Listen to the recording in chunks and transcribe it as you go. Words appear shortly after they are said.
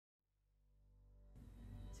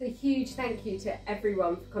So a huge thank you to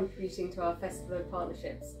everyone for contributing to our Festival of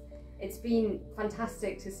Partnerships. It's been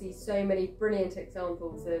fantastic to see so many brilliant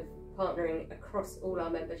examples of partnering across all our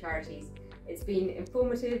member charities. It's been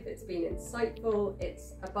informative, it's been insightful,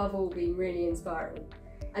 it's above all been really inspiring.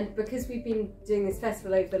 And because we've been doing this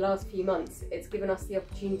festival over the last few months, it's given us the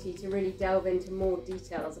opportunity to really delve into more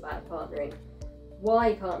details about partnering.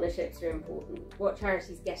 Why partnerships are important, what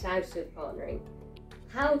charities get out of partnering,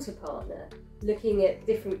 how to partner, looking at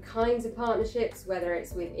different kinds of partnerships, whether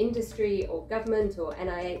it's with industry or government or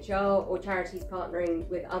NIHR or charities partnering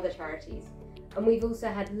with other charities. And we've also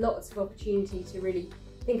had lots of opportunity to really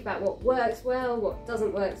think about what works well, what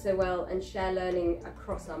doesn't work so well, and share learning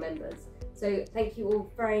across our members. So thank you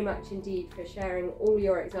all very much indeed for sharing all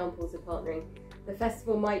your examples of partnering. The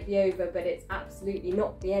festival might be over, but it's absolutely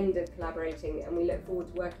not the end of collaborating, and we look forward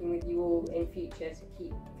to working with you all in future to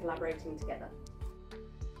keep collaborating together.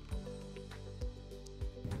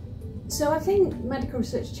 So I think medical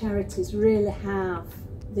research charities really have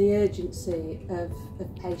the urgency of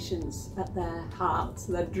patients at their heart.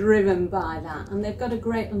 They're driven by that, and they've got a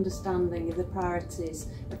great understanding of the priorities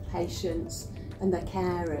of patients and their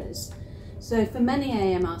carers. So for many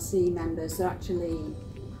AMRC members, they're actually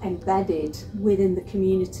embedded within the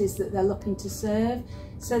communities that they're looking to serve.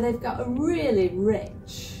 So they've got a really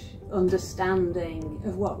rich understanding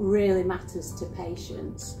of what really matters to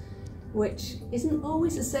patients, which isn't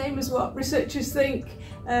always the same as what researchers think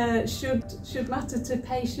should matter to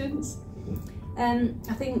patients. I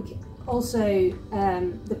think also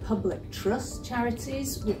the public trust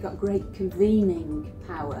charities, we've got great convening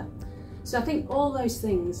power. So I think all those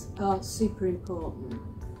things are super important.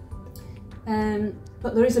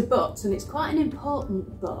 But there is a but, and it's quite an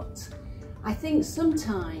important but. I think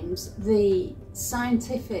sometimes the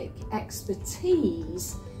scientific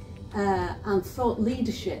expertise and thought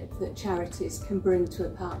leadership that charities can bring to a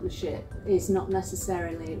partnership is not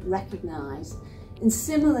necessarily recognised. And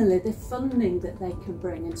similarly, the funding that they can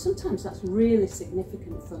bring, and sometimes that's really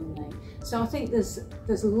significant funding. So I think there's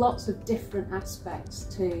lots of different aspects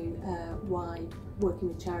to why working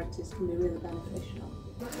with charities can be really beneficial.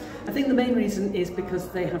 I think the main reason is because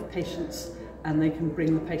they have patients and they can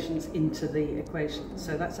bring the patients into the equation.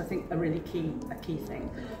 So that's, I think, a really key thing.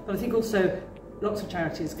 But I think also lots of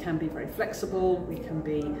charities can be very flexible, we can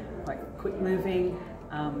be quite quick moving,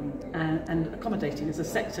 and accommodating. As a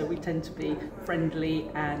sector, we tend to be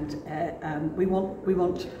friendly, and we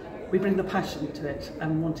bring the passion to it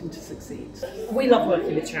and wanting to succeed. We love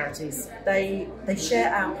working with charities. They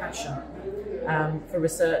share our passion for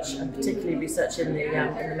research, and particularly research in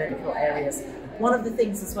the medical areas. One of the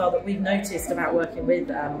things as well that we've noticed about working with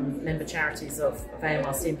member charities of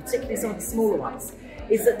AMRC, and particularly some of the smaller ones,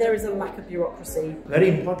 is that there is a lack of bureaucracy. Very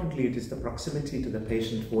importantly, it is the proximity to the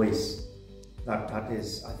patient voice that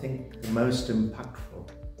is, I think, the most impactful.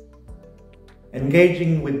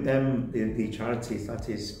 Engaging with them, the charities, that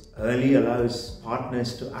is, early allows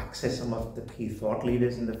partners to access some of the key thought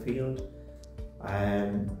leaders in the field,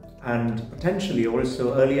 and potentially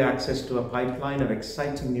also early access to a pipeline of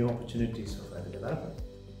exciting new opportunities for further development.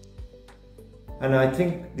 And I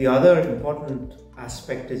think the other important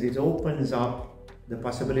aspect is it opens up the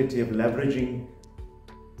possibility of leveraging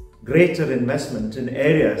greater investment in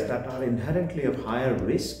areas that are inherently of higher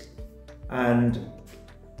risk, and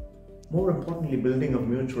more importantly, building of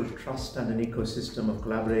mutual trust and an ecosystem of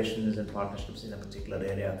collaborations and partnerships in a particular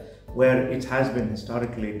area where it has been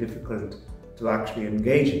historically difficult to actually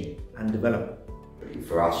engage in and develop.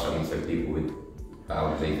 For us, I mean, so people with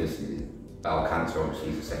bowel disease, bowel cancer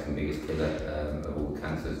obviously is the second biggest killer of all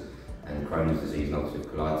cancers, and Crohn's disease and ulcerative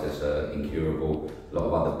colitis are incurable. A lot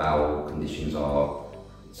of other bowel conditions are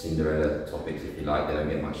Cinderella topics, if you like. They don't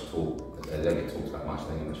get much talk, they don't get talked about much,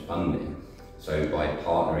 they don't get much funding. So by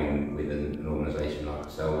partnering with an organisation like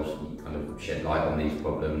ourselves, you kind of shed light on these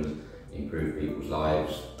problems, improve people's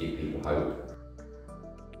lives, give people hope.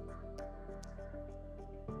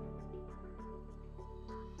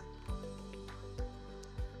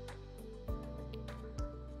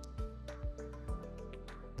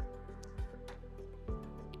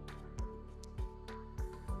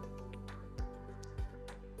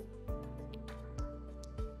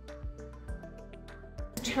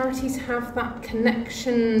 Charities have that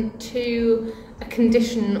connection to a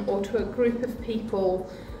condition or to a group of people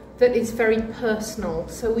that is very personal,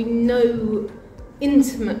 so we know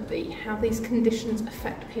intimately how these conditions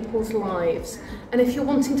affect people's lives. And if you're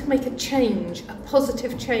wanting to make a change, a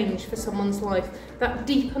positive change for someone's life, that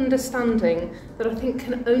deep understanding that I think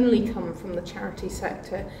can only come from the charity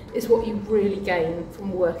sector is what you really gain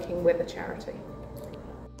from working with a charity.